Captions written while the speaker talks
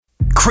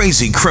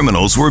Crazy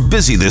criminals were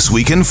busy this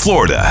week in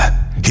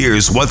Florida.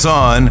 Here's what's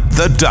on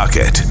The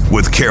Docket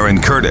with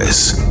Karen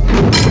Curtis.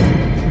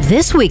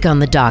 This week on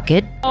The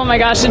Docket. Oh my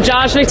gosh,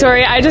 Josh,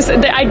 Victoria,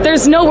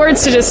 there's no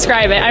words to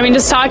describe it. I mean,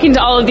 just talking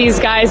to all of these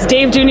guys,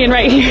 Dave Junior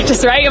right here,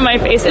 just right in my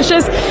face.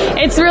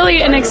 It's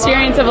really an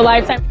experience of a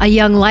lifetime. A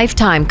young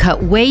lifetime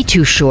cut way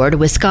too short. A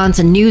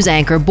Wisconsin news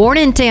anchor born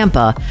in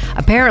Tampa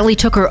apparently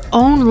took her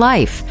own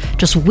life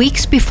just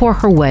weeks before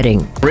her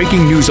wedding.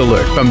 Breaking news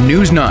alert from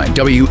News 9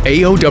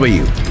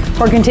 WAOW.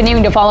 We're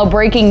continuing to follow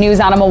breaking news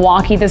out of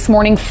Milwaukee this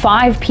morning.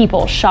 5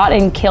 people shot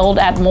and killed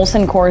at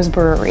Molson Coors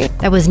Brewery.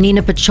 That was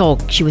Nina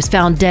Pacholk. She was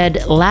found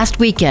dead last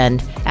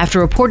weekend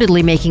after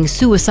reportedly making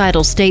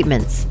suicidal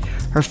statements.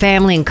 Her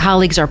family and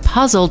colleagues are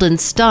puzzled and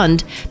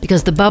stunned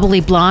because the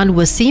bubbly blonde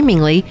was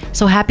seemingly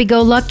so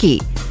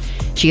happy-go-lucky.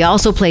 She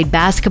also played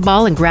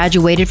basketball and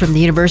graduated from the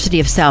University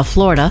of South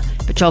Florida.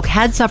 Pacholk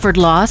had suffered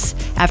loss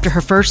after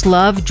her first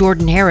love,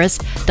 Jordan Harris,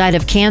 died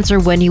of cancer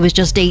when he was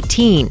just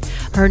 18.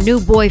 Her new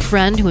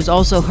boyfriend, who is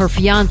also her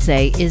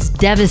fiance, is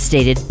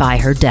devastated by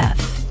her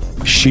death.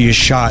 She is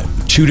shot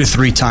 2 to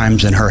 3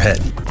 times in her head.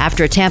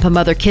 After a Tampa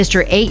mother kissed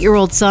her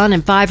 8-year-old son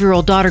and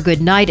 5-year-old daughter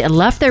goodnight and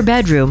left their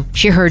bedroom,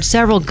 she heard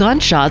several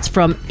gunshots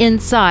from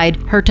inside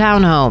her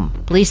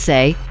townhome. Police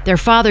say their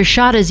father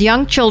shot his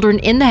young children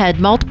in the head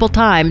multiple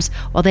times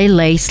while they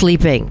lay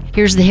sleeping.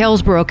 Here's the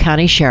Hillsborough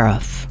County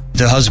Sheriff.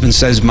 The husband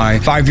says, my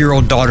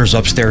 5-year-old daughter's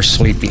upstairs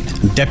sleeping.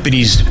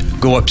 Deputies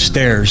go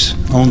upstairs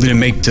only to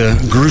make the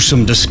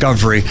gruesome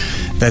discovery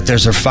that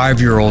there's a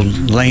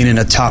 5-year-old laying in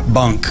a top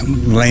bunk,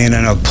 laying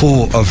in a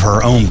pool of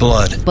her own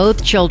blood.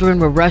 Both children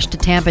were rushed to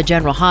Tampa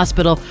General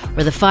Hospital,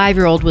 where the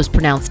 5-year-old was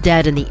pronounced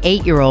dead and the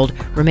 8-year-old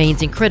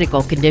remains in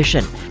critical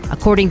condition.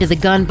 According to the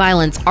Gun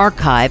Violence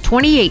Archive,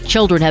 28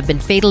 children have been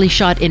fatally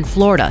shot in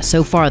Florida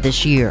so far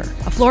this year.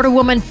 A Florida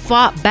woman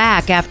fought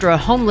back after a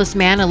homeless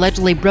man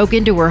allegedly broke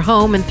into her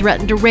home and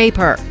threatened to rape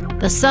her.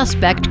 The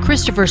suspect,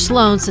 Christopher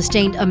Sloan,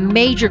 sustained a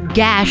major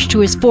gash to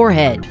his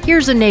forehead.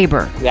 Here's a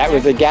neighbor. That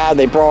was the guy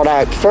they brought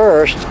out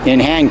first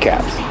in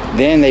handcuffs.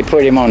 Then they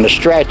put him on the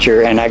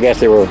stretcher, and I guess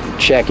they were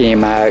checking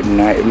him out,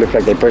 and it looked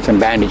like they put some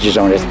bandages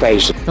on his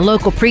face. The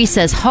local priest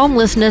says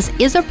homelessness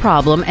is a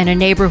problem, and a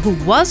neighbor who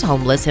was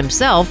homeless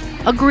himself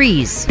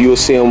agrees. You'll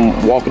see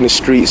them walking the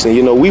streets,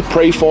 and we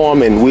pray for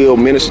them and we'll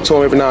minister to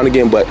them every now and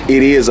again, but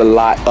it is a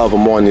lot of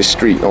them on this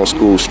street, on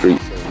School Street.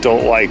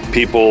 Don't like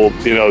people,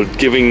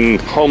 giving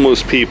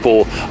homeless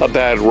people a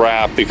bad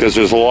rap, because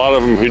there's a lot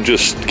of them who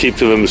just keep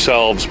to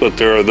themselves, but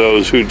there are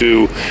those who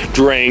do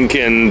drink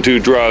and do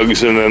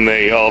drugs, and then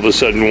they all of a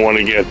sudden want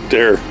to get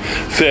their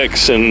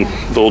fix, and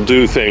they'll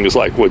do things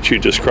like what you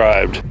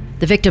described.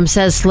 The victim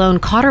says Sloan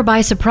caught her by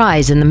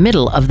surprise in the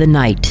middle of the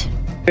night.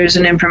 There's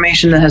an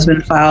information that has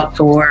been filed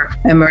for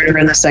a murder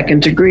in the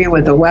second degree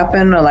with a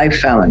weapon, a life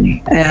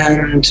felony.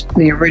 And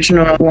the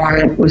original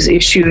warrant was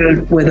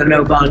issued with a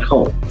no bond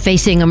hold.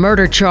 Facing a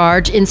murder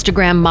charge,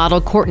 Instagram model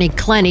Courtney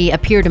Clenney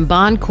appeared in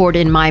bond court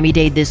in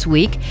Miami-Dade this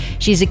week.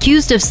 She's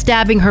accused of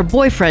stabbing her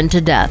boyfriend to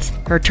death.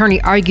 Her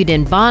attorney argued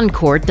in bond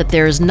court that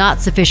there is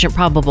not sufficient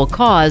probable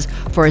cause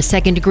for a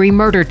second-degree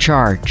murder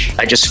charge.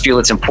 I just feel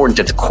it's important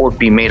that the court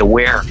be made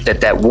aware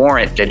that that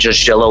warrant that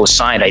Judge Jello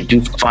signed, I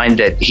do find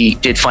that he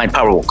did find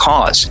probable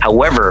cause.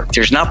 However,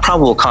 there's not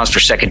probable cause for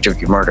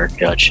second-degree murder,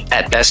 Judge.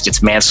 At best,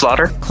 it's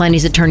manslaughter.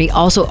 Clenney's attorney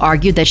also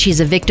argued that she's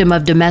a victim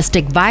of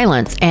domestic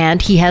violence,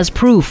 and he has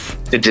proof.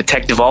 The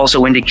detective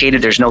also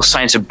indicated there's no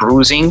signs of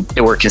bruising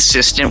that were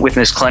consistent with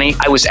Ms. Clenney.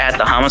 I was at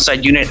the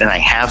homicide unit, and I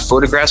have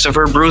photographs of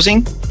her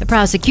bruising. The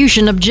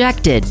prosecution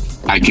objected.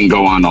 I can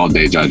go on all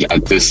day, Judge.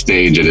 At this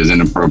stage, it is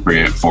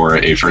inappropriate for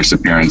a first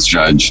appearance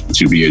judge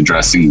to be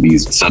addressing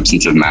these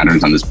substantive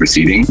matters on this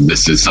proceeding.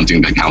 This is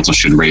something that counsel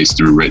should raise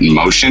through written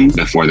motion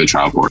before the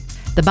trial court.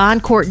 The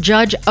bond court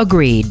judge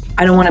agreed.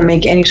 I don't want to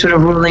make any sort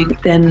of ruling,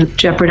 then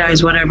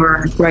jeopardize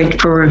whatever right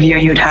for review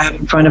you'd have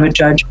in front of a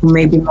judge who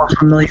may be more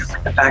familiar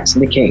with the facts of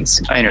the case.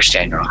 I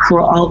understand, Your Honor.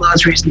 For all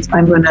those reasons,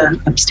 I'm going to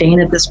abstain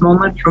at this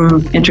moment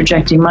from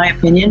interjecting my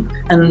opinion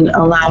and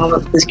allow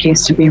this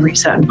case to be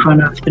reset in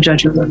front of the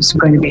judge who's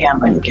going to be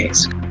handling the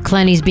case.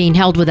 Clenney's being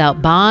held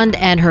without bond,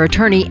 and her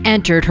attorney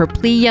entered her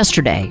plea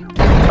yesterday.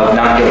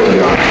 Not guilty,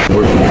 Your Honor.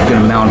 We're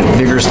going to mount a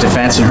vigorous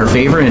defense in her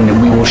favor,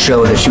 and we will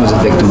show that she was a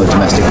victim of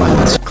domestic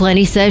violence.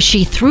 Clenney says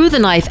she threw the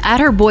knife at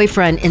her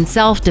boyfriend in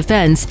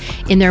self-defense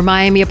in their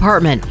Miami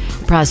apartment.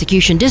 The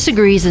prosecution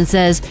disagrees and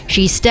says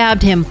she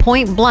stabbed him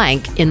point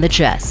blank in the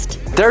chest.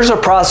 There's a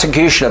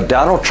prosecution of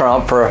Donald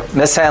Trump for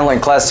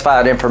mishandling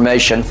classified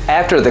information.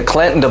 After the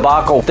Clinton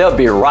debacle, there'll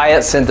be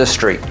riots in the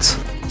streets.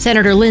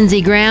 Senator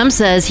Lindsey Graham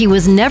says he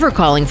was never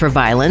calling for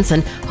violence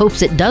and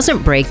hopes it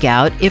doesn't break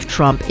out if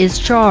Trump is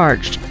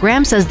charged.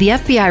 Graham says the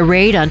FBI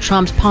raid on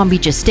Trump's Palm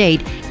Beach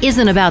estate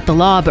isn't about the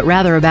law, but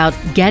rather about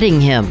getting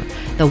him.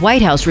 The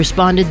White House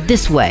responded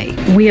this way.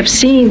 We have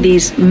seen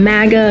these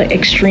MAGA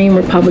extreme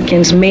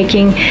Republicans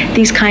making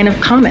these kind of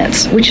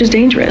comments, which is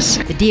dangerous.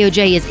 The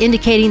DOJ is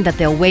indicating that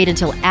they'll wait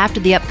until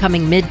after the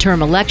upcoming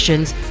midterm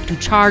elections to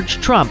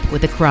charge Trump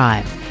with a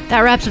crime.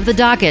 That wraps up the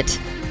docket.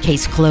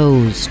 Case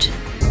closed.